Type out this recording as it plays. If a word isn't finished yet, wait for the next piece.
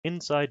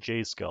inside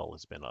Jay's skull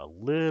has been a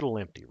little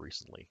empty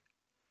recently.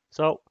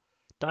 So,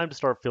 time to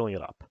start filling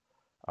it up.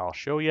 I'll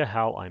show you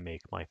how I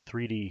make my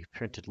 3D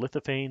printed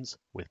Lithophanes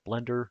with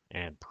Blender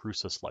and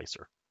Prusa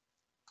Slicer.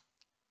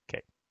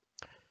 Okay,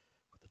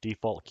 with the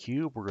default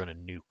cube, we're going to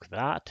nuke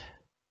that.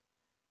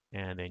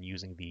 And then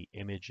using the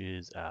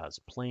Images as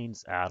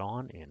Planes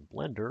add-on in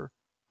Blender,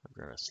 I'm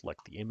going to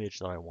select the image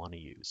that I want to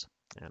use.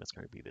 And it's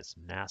going to be this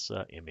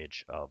NASA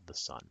image of the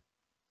sun.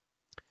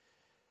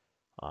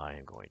 I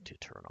am going to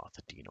turn off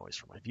the denoise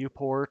from my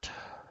viewport,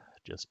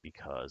 just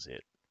because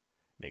it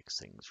makes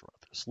things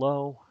rather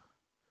slow.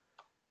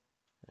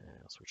 And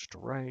I'll switch to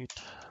right,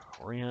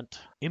 orient.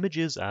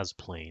 Images as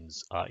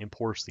planes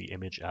imports the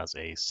image as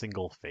a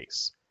single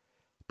face,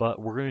 but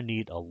we're going to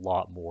need a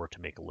lot more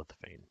to make a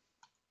lithophane.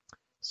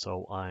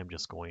 So I'm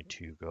just going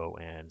to go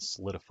and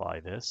solidify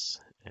this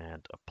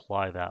and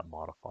apply that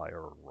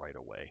modifier right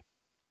away.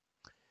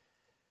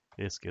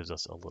 This gives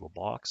us a little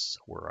box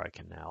where I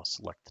can now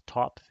select the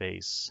top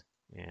face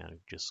and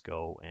just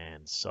go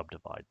and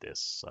subdivide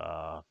this.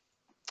 I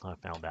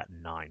found that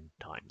 9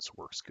 times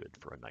works good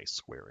for a nice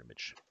square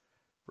image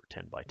for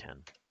 10 by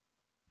 10.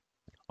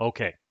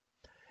 Okay,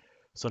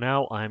 so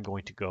now I'm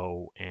going to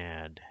go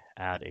and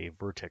add a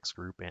vertex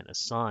group and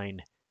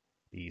assign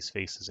these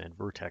faces and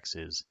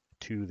vertexes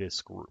to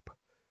this group.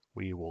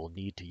 We will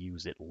need to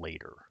use it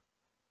later.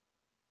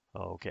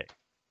 Okay,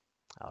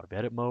 out of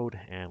edit mode,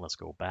 and let's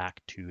go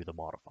back to the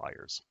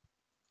modifiers.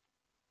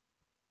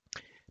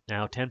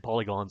 Now 10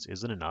 polygons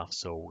isn't enough,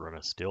 so we're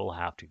going to still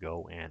have to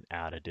go and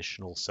add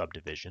additional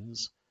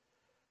subdivisions.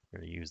 I'm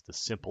going to use the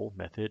simple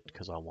method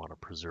because I want to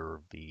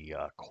preserve the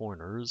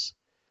corners,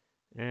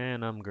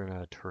 and I'm going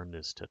to turn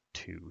this to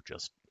 2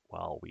 just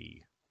while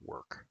we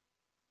work.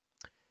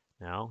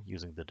 Now,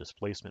 using the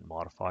displacement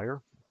modifier,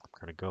 I'm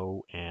going to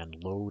go and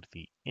load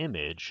the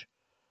image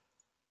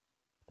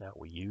that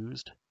we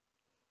used.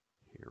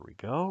 Here we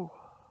go.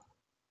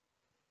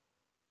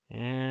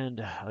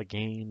 And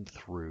again,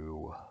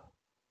 through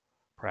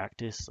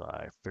practice,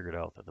 I figured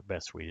out that the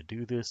best way to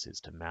do this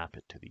is to map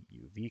it to the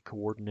UV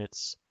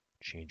coordinates,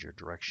 change your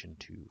direction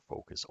to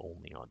focus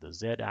only on the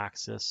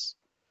Z-axis,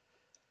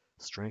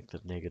 strength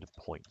of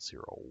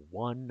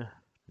 -0.01,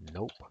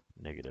 nope,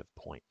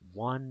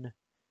 -0.1,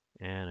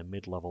 and a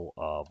mid-level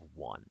of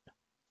 1.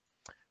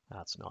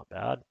 That's not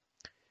bad.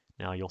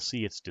 Now you'll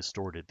see it's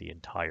distorted the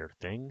entire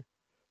thing,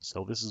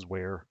 so this is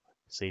where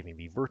saving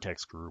the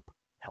vertex group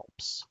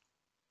helps.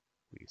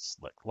 We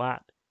select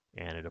that,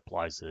 and it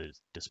applies the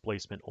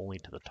displacement only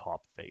to the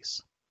top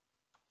face.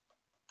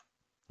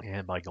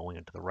 And by going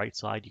into the right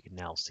side, you can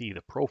now see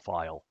the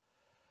profile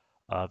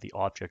of the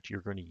object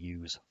you're going to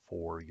use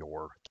for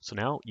your. So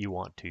now you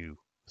want to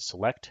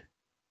select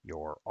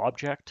your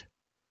object.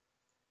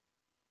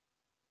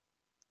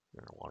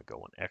 You're going to want to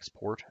go and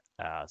export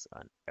as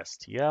an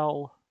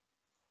STL.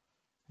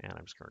 And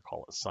I'm just going to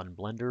call it Sun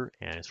Blender.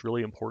 And it's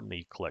really important that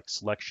you click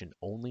selection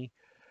only,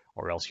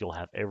 or else you'll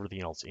have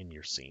everything else in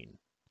your scene.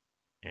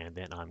 And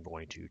then I'm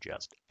going to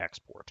just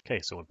export. Okay,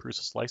 so in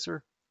Prusa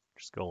Slicer,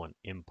 just go and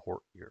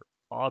import your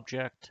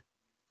object,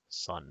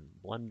 Sun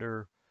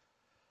Blender.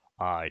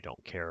 I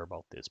don't care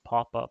about this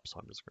pop-up, so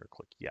I'm just going to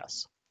click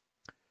yes.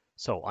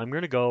 So I'm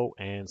going to go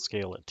and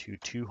scale it to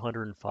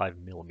 205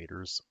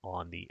 millimeters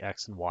on the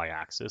X and Y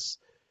axis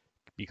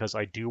because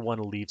I do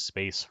want to leave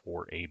space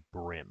for a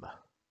brim.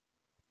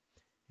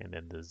 And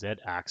then the Z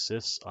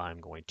axis, I'm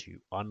going to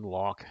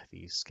unlock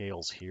the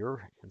scales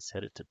here and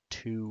set it to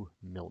 2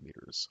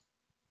 millimeters.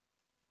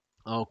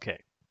 Okay,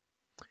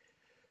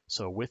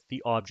 so with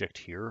the object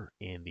here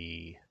in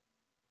the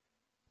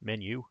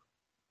menu,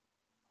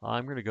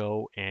 I'm going to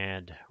go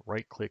and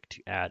right click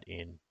to add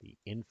in the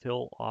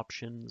infill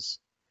options,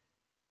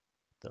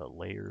 the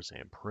layers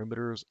and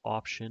perimeters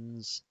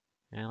options,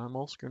 and I'm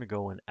also going to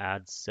go and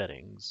add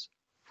settings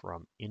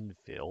from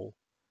infill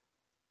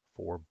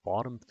for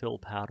bottom fill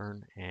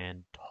pattern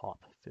and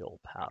top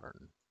fill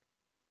pattern.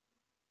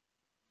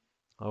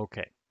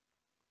 Okay,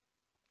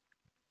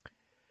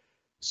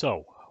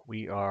 so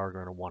we are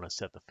going to want to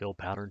set the fill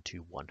pattern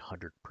to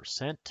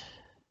 100%.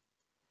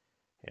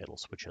 It'll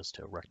switch us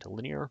to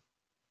rectilinear.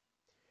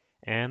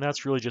 And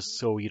that's really just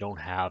so you don't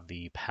have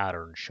the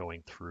pattern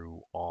showing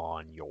through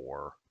on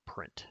your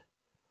print.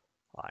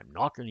 I'm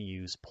not going to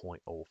use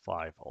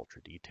 0.05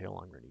 ultra detail.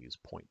 I'm going to use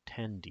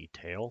 0.10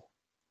 detail.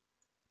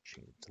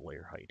 Change the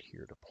layer height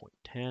here to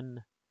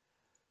 0.10.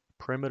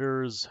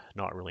 Perimeters,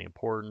 not really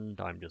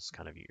important. I'm just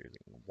kind of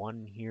using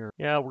 1 here.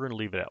 Yeah, we're going to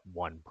leave it at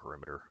 1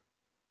 perimeter.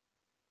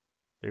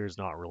 There's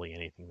not really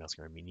anything that's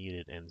going to be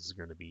needed, and this is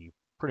going to be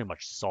pretty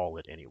much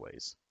solid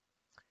anyways.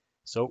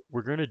 So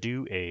we're going to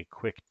do a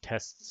quick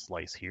test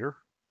slice here,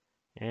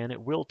 and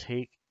it will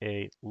take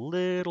a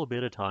little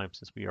bit of time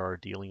since we are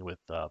dealing with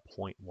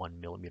 0.1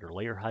 millimeter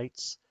layer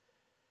heights.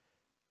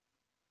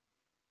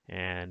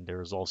 And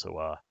there's also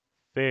a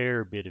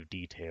fair bit of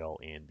detail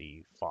in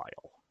the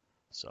file.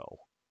 So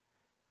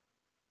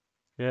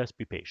just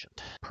be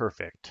patient.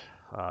 Perfect.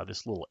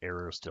 This little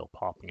error is still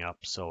popping up,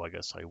 so I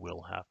guess I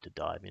will have to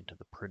dive into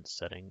the print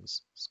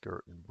settings,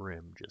 skirt and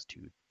brim, just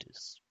to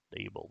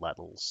that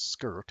little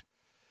skirt.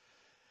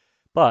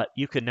 But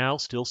you can now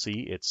still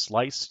see it's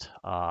sliced.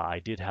 I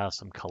did have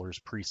some colors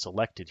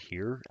pre-selected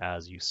here,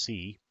 as you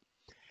see.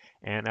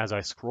 And as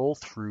I scroll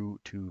through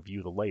to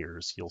view the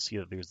layers, you'll see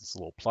that there's this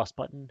little plus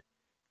button.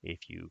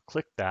 If you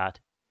click that,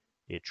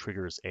 it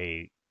triggers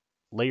a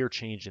layer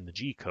change in the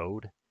G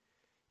code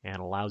and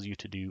allows you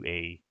to do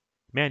a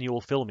manual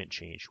filament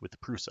change with the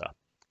Prusa.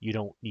 You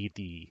don't need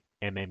the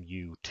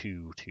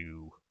MMU2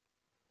 to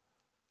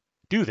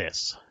do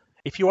this.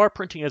 If you are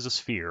printing as a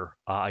sphere,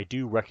 I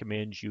do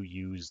recommend you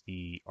use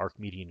the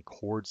Archimedean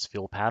chords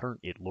fill pattern.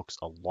 It looks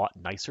a lot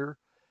nicer,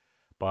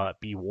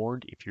 but be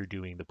warned, if you're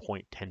doing the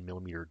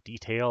 0.10mm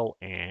detail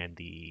and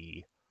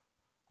the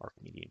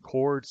Archimedean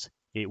chords,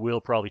 it will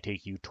probably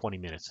take you 20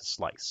 minutes to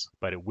slice,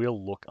 but it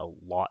will look a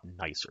lot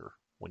nicer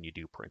when you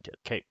do print it.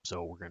 Okay,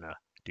 so we're gonna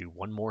do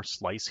one more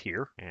slice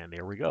here, and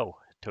there we go.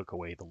 Took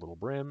away the little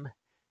brim,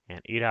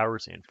 and 8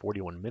 hours and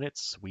 41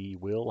 minutes, we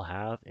will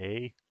have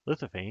a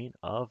lithophane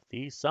of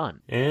the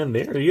sun. And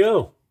there you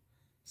go.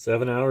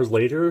 7 hours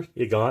later,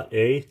 you got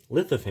a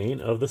lithophane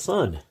of the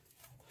sun.